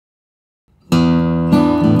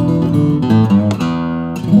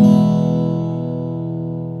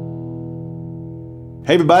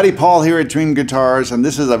Hey everybody, Paul here at Dream Guitars, and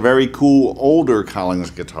this is a very cool older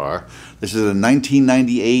Collings guitar. This is a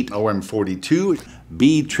 1998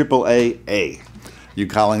 OM42BaaaA. You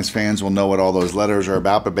Collings fans will know what all those letters are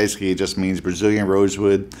about, but basically it just means Brazilian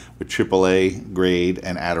rosewood with AAA grade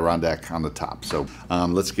and Adirondack on the top. So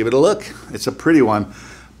let's give it a look. It's a pretty one.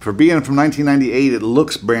 For being from 1998, it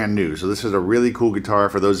looks brand new. So this is a really cool guitar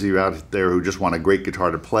for those of you out there who just want a great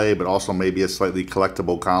guitar to play, but also maybe a slightly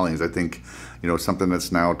collectible Collings. I think, you know, something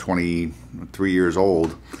that's now 23 years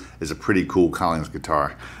old is a pretty cool Collings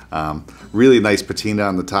guitar. Really nice patina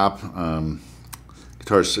on the top.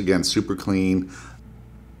 Guitar's, again, super clean.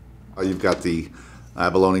 You've got the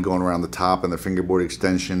abalone going around the top and the fingerboard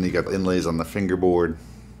extension. You got inlays on the fingerboard.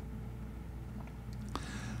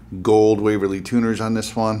 Gold Waverly tuners on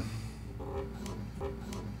this one.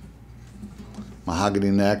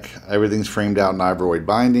 Mahogany neck. Everything's framed out in Ivoroid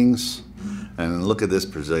bindings. And look at this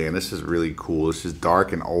Brazilian. This is really cool. This is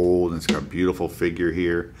dark and old, and it's got a beautiful figure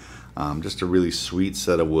here. Just a really sweet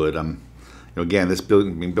set of wood. You know, again, this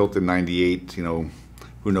building being built in '98. You know,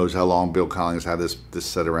 who knows how long Bill Collings had this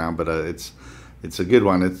set around, but it's a good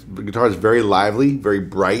one. The guitar is very lively, very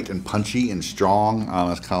bright and punchy and strong,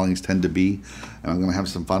 as Collings tend to be. And I'm going to have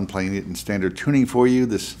some fun playing it in standard tuning for you.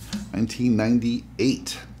 This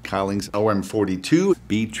 1998 Collings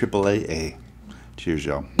OM42BaaaA. Cheers,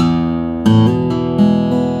 y'all.